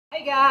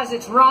Hey guys,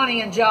 it's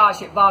Ronnie and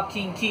Josh at Bob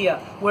King Kia,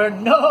 where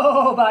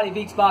nobody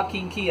beats Bob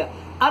King Kia.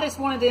 I just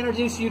wanted to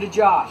introduce you to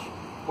Josh.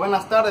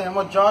 Buenas tardes, me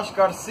llamo Josh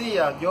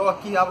García. Yo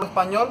aquí hablo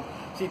español.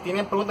 Si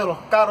tienen preguntas de los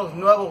carros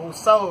nuevos,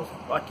 usados,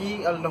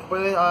 aquí nos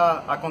puede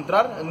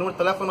encontrar. El número de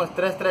teléfono es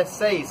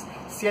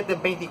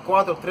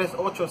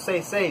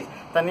 336-724-3866.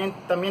 También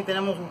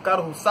tenemos un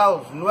carros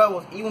usados,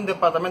 nuevos y un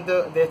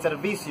departamento de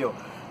servicio.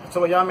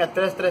 Solo llámame a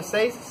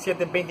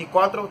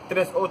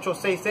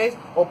 336-724-3866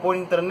 o por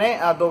internet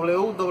a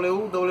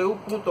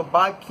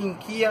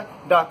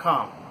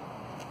www.bobkingkia.com.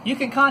 You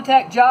can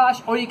contact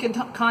Josh or you can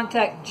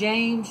contact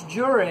James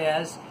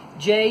Jurez,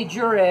 J.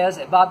 Jurez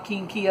at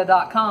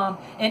bobkingkia.com,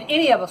 and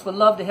any of us would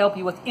love to help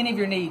you with any of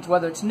your needs,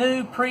 whether it's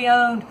new,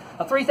 pre-owned,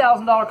 a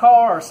 $3,000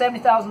 car or a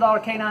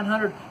 $70,000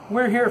 K900.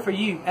 We're here for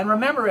you. And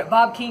remember, at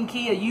Bob King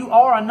Kia, you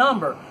are a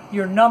number.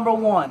 You're number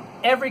one.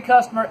 Every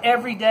customer,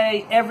 every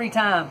day, every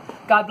time.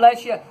 God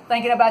bless you.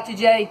 Thinking about you,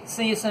 Jay.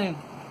 See you soon.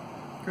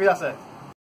 Cuídate.